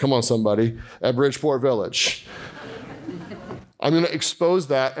face. Come on, somebody, at Bridgeport Village. I'm going to expose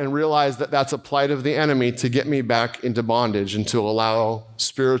that and realize that that's a plight of the enemy to get me back into bondage and to allow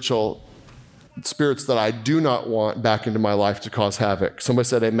spirits that I do not want back into my life to cause havoc. Somebody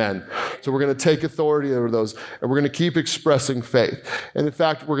said amen. So we're going to take authority over those, and we're going to keep expressing faith. And in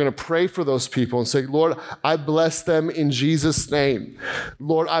fact, we're going to pray for those people and say, Lord, I bless them in Jesus' name.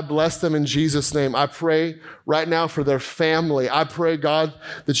 Lord, I bless them in Jesus' name. I pray right now for their family. I pray, God,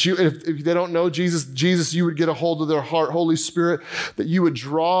 that you, if they don't know Jesus, you would get a hold of their heart. Holy Spirit, that you would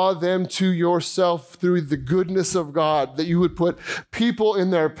draw them to yourself through the goodness of God, that you would put people in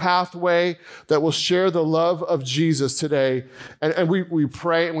their pathway that will share the love of Jesus today. And we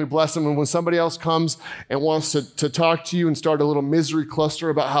pray and we bless them. And when somebody else comes and wants to talk to you and start a little misery cluster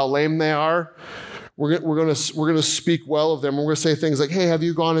about how lame they are, we're going to speak well of them. We're going to say things like, hey, have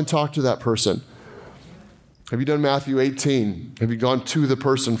you gone and talked to that person? Have you done Matthew 18? Have you gone to the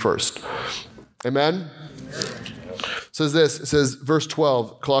person first? Amen? It says this, it says, verse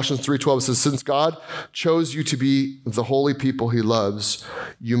 12, Colossians 3:12, it says, since God chose you to be the holy people he loves,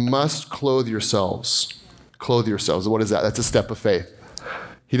 you must clothe yourselves. Clothe yourselves. What is that? That's a step of faith.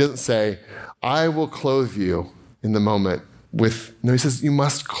 He doesn't say, I will clothe you in the moment with, no, he says, you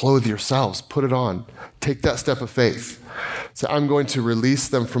must clothe yourselves. Put it on. Take that step of faith. Say, I'm going to release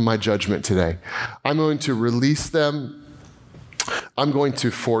them from my judgment today. I'm going to release them. I'm going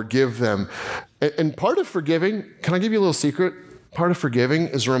to forgive them. And part of forgiving, can I give you a little secret? Part of forgiving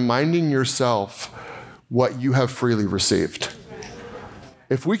is reminding yourself what you have freely received.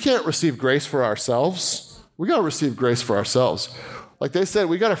 If we can't receive grace for ourselves, we got to receive grace for ourselves. Like they said,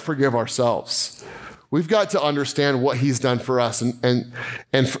 we got to forgive ourselves. We've got to understand what he's done for us and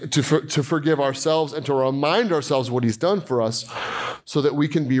to forgive ourselves and to remind ourselves what he's done for us so that we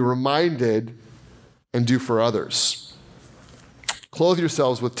can be reminded and do for others. Clothe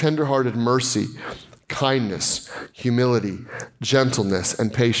yourselves with tender-hearted mercy, kindness, humility, gentleness,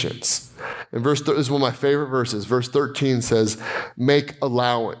 and patience. And this is one of my favorite verses. Verse 13 says, make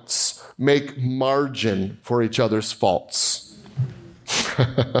allowance, make margin for each other's faults.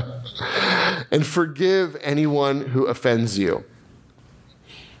 And forgive anyone who offends you.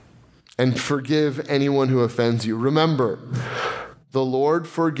 And forgive anyone who offends you. Remember, the Lord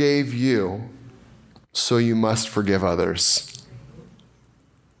forgave you, so you must forgive others.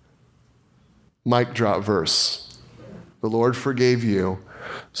 Mic drop verse. The Lord forgave you,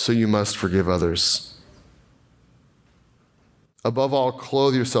 so you must forgive others. Above all,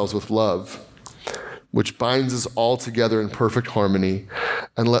 clothe yourselves with love, which binds us all together in perfect harmony,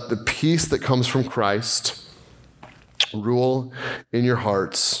 and let the peace that comes from Christ rule in your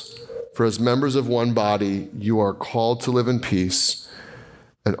hearts. For as members of one body, you are called to live in peace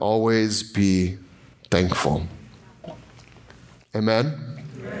and always be thankful. Amen?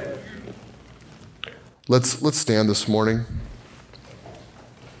 Let's stand this morning.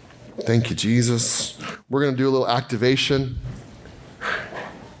 Thank you, Jesus. We're going to do a little activation.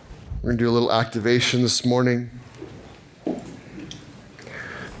 We're going to do a little activation this morning.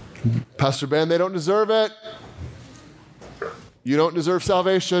 Pastor Ben, they don't deserve it. You don't deserve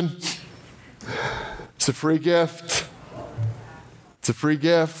salvation. It's a free gift. It's a free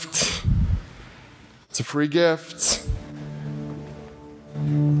gift. It's a free gift.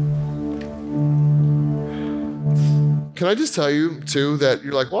 Can I just tell you, too, that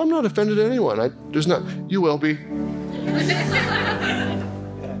you're like, well, I'm not offended at anyone. You will be.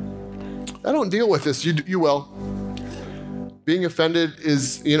 I don't deal with this. You will. Being offended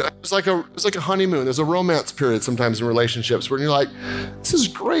is, it's like a honeymoon. There's a romance period sometimes in relationships where you're like, this is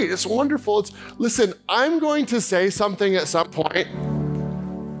great. It's wonderful. Listen, I'm going to say something at some point.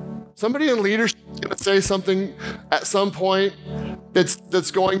 Somebody in leadership is going to say something at some point that's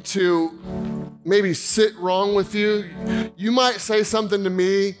going to maybe sit wrong with you. You might say something to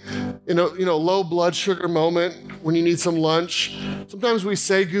me in a low blood sugar moment when you need some lunch. Sometimes we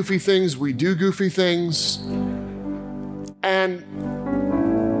say goofy things, we do goofy things. And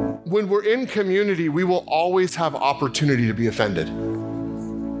when we're in community, we will always have opportunity to be offended.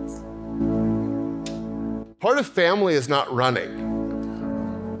 Part of family is not running.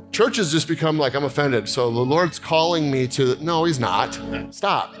 Church has just become like, I'm offended, so the Lord's calling me to, no, he's not.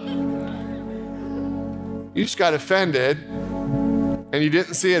 Stop. You just got offended and you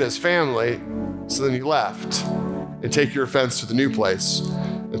didn't see it as family, so then you left and take your offense to the new place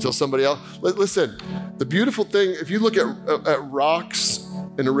until somebody else. Listen, the beautiful thing, if you look at rocks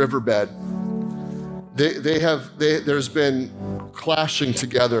in a riverbed, there's been clashing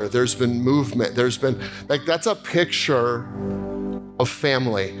together, there's been movement, there's been, that's a picture of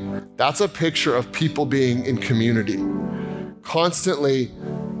family. That's a picture of people being in community, constantly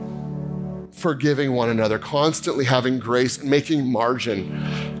forgiving one another, constantly having grace, and making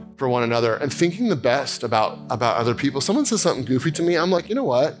margin for one another, and thinking the best about other people. Someone says something goofy to me, I'm like, you know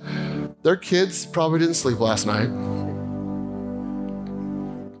what? Their kids probably didn't sleep last night.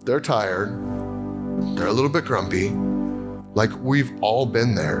 They're tired. They're a little bit grumpy. Like, we've all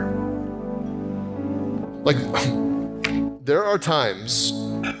been there. Like, there are times,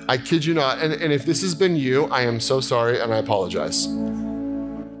 I kid you not, and if this has been you, I am so sorry and I apologize.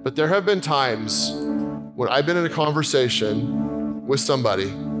 But there have been times when I've been in a conversation with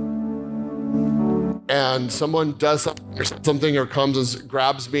somebody and someone does something or comes and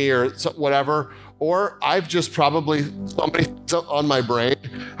grabs me or whatever, or I've just probably, somebody on my brain,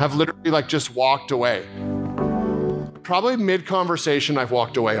 have literally just walked away. Probably mid-conversation, I've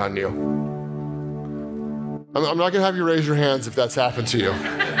walked away on you. I'm not gonna have you raise your hands if that's happened to you.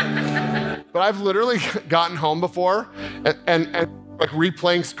 But I've literally gotten home before and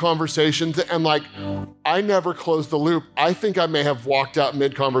replaying conversations and I never closed the loop. I think I may have walked out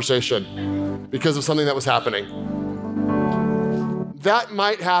mid-conversation because of something that was happening. That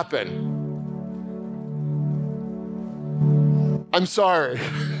might happen. I'm sorry.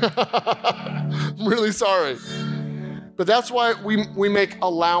 I'm really sorry. But that's why we make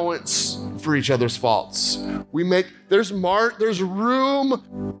allowance for each other's faults. There's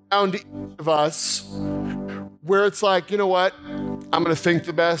room around each of us where it's like, you know what? I'm going to think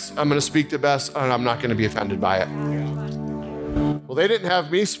the best, I'm going to speak the best, and I'm not going to be offended by it. Well, they didn't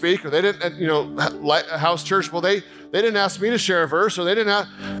have me speak, or they didn't, house church, well, they didn't ask me to share a verse, or they didn't have,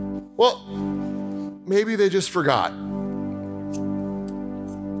 well, maybe they just forgot.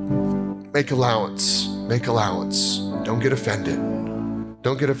 Make allowance. Don't get offended.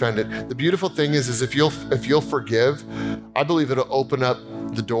 Don't get offended. The beautiful thing is if you'll forgive, I believe it'll open up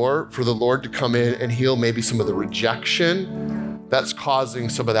the door for the Lord to come in and heal maybe some of the rejection that's causing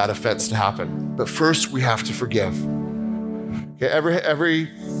some of that offense to happen. But first, we have to forgive. Okay, every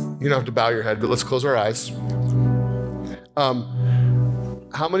you don't have to bow your head, but let's close our eyes.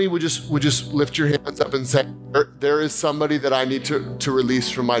 How many would just lift your hands up and say, there is somebody that I need to release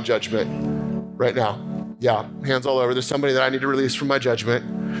from my judgment right now? Yeah, hands all over. There's somebody that I need to release from my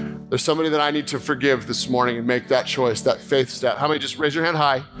judgment. There's somebody that I need to forgive this morning and make that choice, that faith step. How many? Just raise your hand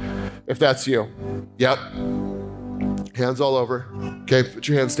high if that's you. Yep. Hands all over. Okay, put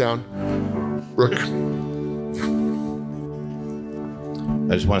your hands down. Brooke.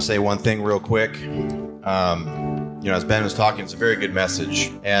 I just want to say one thing real quick. As Ben was talking, it's a very good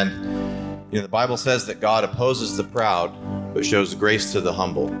message. And, the Bible says that God opposes the proud, but shows grace to the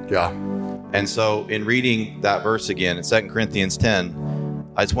humble. Yeah. And so in reading that verse again in 2 Corinthians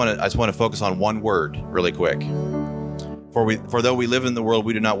 10, I just want to focus on one word really quick. For though we live in the world,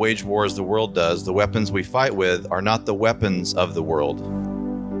 we do not wage war as the world does. The weapons we fight with are not the weapons of the world.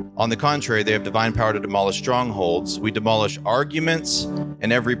 On the contrary, they have divine power to demolish strongholds. We demolish arguments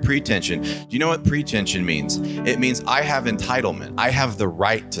and every pretension. Do you know what pretension means? It means I have entitlement. I have the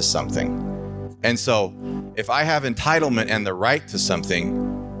right to something. And so if I have entitlement and the right to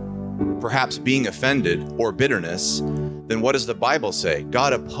something, perhaps being offended or bitterness, then what does the Bible say?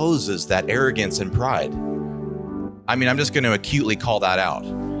 God opposes that arrogance and pride. I'm just going to acutely call that out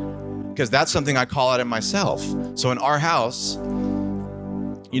because that's something I call out in myself. So in our house,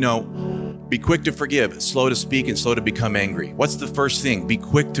 be quick to forgive, slow to speak, and slow to become angry. What's the first thing? Be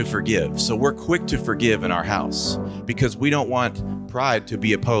quick to forgive. So we're quick to forgive in our house because we don't want pride to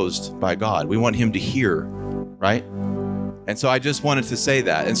be opposed by God. We want him to hear, right? And so I just wanted to say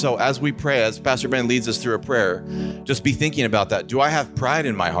that. And so as we pray, as Pastor Ben leads us through a prayer, just be thinking about that. Do I have pride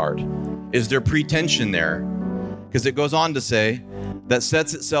in my heart? Is there pretension there? Because it goes on to say, that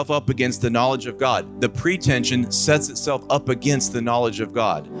sets itself up against the knowledge of God. The pretension sets itself up against the knowledge of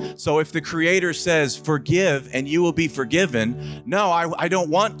God. So if the Creator says, forgive and you will be forgiven, no, I don't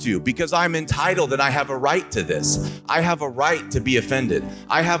want to because I'm entitled and I have a right to this. I have a right to be offended.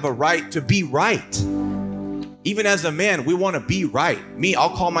 I have a right to be right. Even as a man, we want to be right. Me, I'll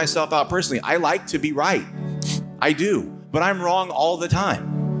call myself out personally. I like to be right. I do, but I'm wrong all the time.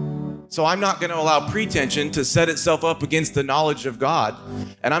 So I'm not going to allow pretension to set itself up against the knowledge of God.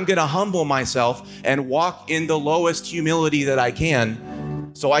 And I'm going to humble myself and walk in the lowest humility that I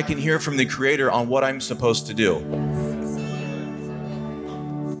can so I can hear from the Creator on what I'm supposed to do.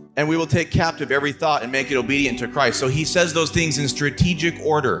 And we will take captive every thought and make it obedient to Christ. So he says those things in strategic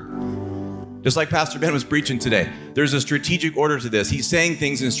order. Just like Pastor Ben was preaching today, there's a strategic order to this. He's saying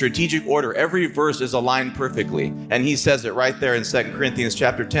things in strategic order. Every verse is aligned perfectly. And he says it right there in 2 Corinthians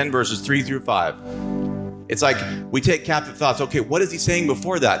chapter 10, verses 3 through 5. It's like we take captive thoughts. Okay, what is he saying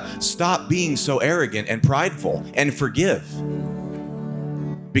before that? Stop being so arrogant and prideful and forgive.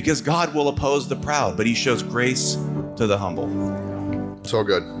 Because God will oppose the proud, but he shows grace to the humble. So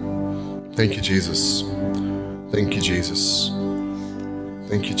good. Thank you, Jesus. Thank you, Jesus.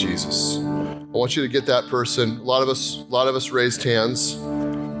 Thank you, Jesus. I want you to get that person. A lot of us raised hands.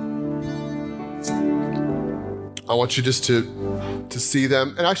 I want you just to see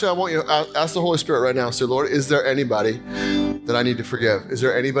them. And actually, I want you to ask the Holy Spirit right now. Say, Lord, is there anybody that I need to forgive? Is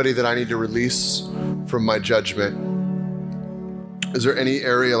there anybody that I need to release from my judgment? Is there any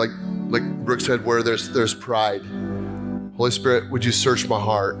area, like Brooke said, where there's pride? Holy Spirit, would you search my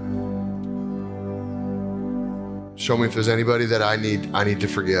heart? Show me if there's anybody that I need to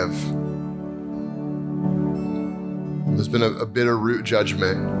forgive. There's been a bitter root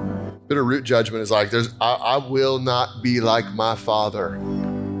judgment. Bitter root judgment is like, I will not be like my father.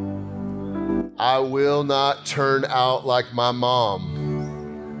 I will not turn out like my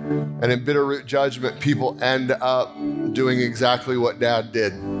mom. And in bitter root judgment, people end up doing exactly what dad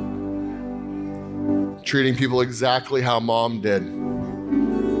did. Treating people exactly how mom did.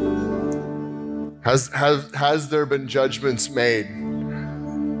 Has there been judgments made?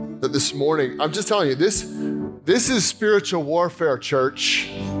 That this morning, I'm just telling you, this is spiritual warfare, church.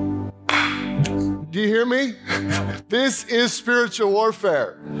 Do you hear me? This is spiritual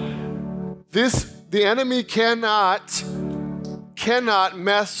warfare. The enemy cannot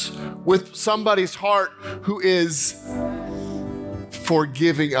mess with somebody's heart who is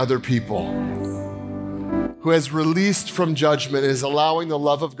forgiving other people, who has released from judgment and is allowing the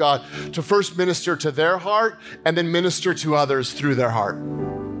love of God to first minister to their heart and then minister to others through their heart.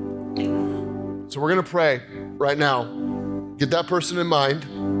 So we're gonna pray right now. Get that person in mind.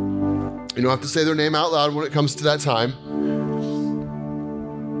 You don't have to say their name out loud when it comes to that time.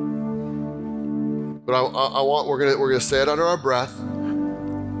 But we're gonna say it under our breath.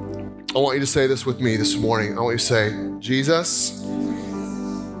 I want you to say this with me this morning. I want you to say, Jesus.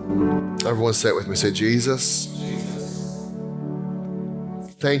 Everyone say it with me. Say, Jesus.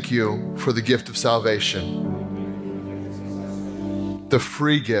 Thank you for the gift of salvation. The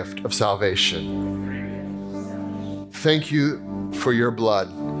free gift of salvation. Thank you for your blood.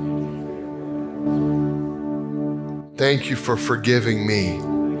 Thank you for forgiving me.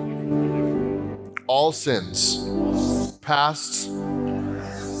 All sins, past,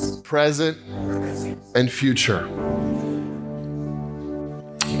 present, and future.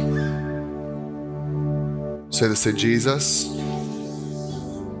 Say this, say, Jesus,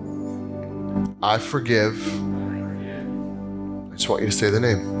 I forgive. I just want you to say the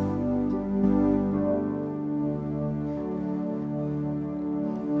name.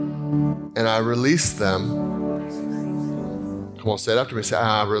 And I release them. Come on, say it after me. Say,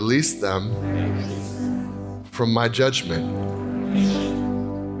 I release them from my judgment.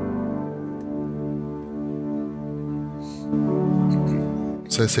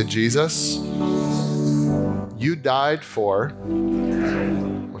 So I say, Jesus, you died for,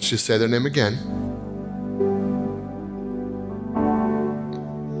 let's just say their name again,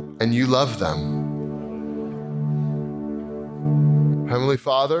 and you love them. Heavenly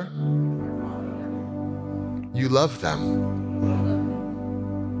Father, you love them.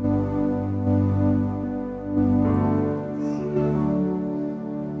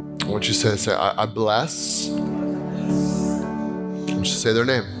 I want you to say, I bless. I want you to say their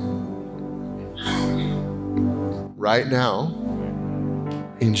name. Right now,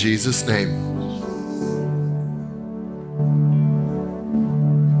 in Jesus' name.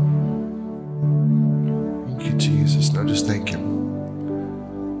 Thank you, Jesus. Now just thank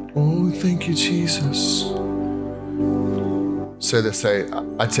Him. Oh, thank you, Jesus. Say this, say,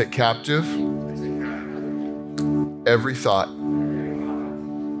 I take captive every thought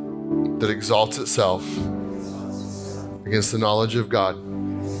that exalts itself against the knowledge of God.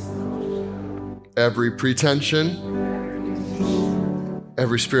 Every pretension,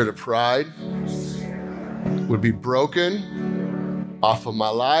 every spirit of pride would be broken off of my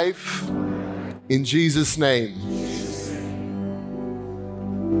life in Jesus' name.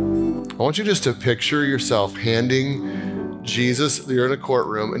 I want you just to picture yourself handing Jesus, you're in a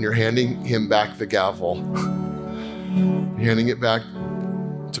courtroom and you're handing Him back the gavel. You're handing it back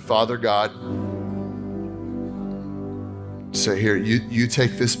to Father God. Say, here, you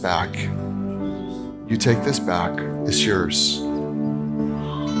take this back. You take this back. It's yours.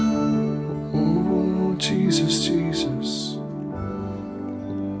 Oh, Jesus, Jesus.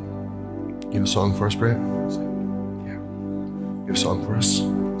 You have a song for us, Brett? Yeah. You have a song for us?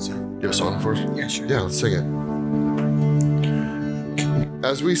 You have a song for us? Yeah, sure. Yeah, let's sing it.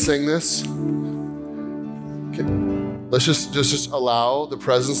 As we sing this, let's just allow the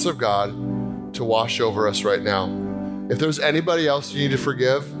presence of God to wash over us right now. If there's anybody else you need to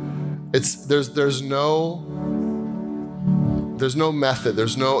forgive, there's no method.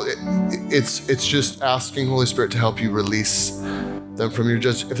 It's just asking Holy Spirit to help you release them from your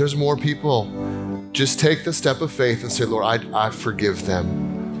judgment. If there's more people, just take the step of faith and say, Lord, I forgive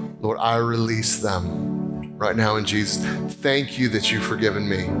them. Lord, I release them right now in Jesus. Thank you that you've forgiven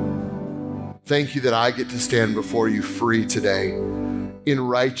me. Thank you that I get to stand before you free today in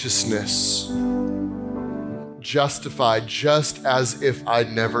righteousness, justified just as if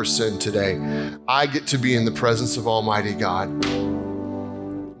I'd never sinned today. I get to be in the presence of Almighty God.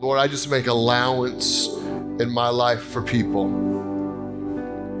 Lord, I just make allowance in my life for people.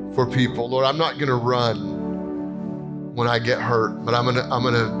 Lord, I'm not gonna run when I get hurt, but I'm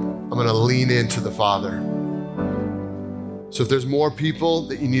gonna lean into the Father. So if there's more people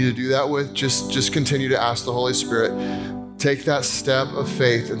that you need to do that with, just continue to ask the Holy Spirit. Take that step of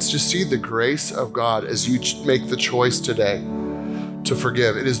faith and just see the grace of God as you make the choice today to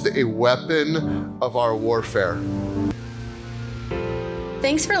forgive. It is a weapon of our warfare.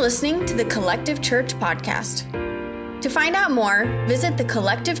 Thanks for listening to the Collective Church podcast. To find out more, visit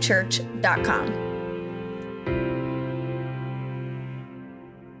thecollectivechurch.com.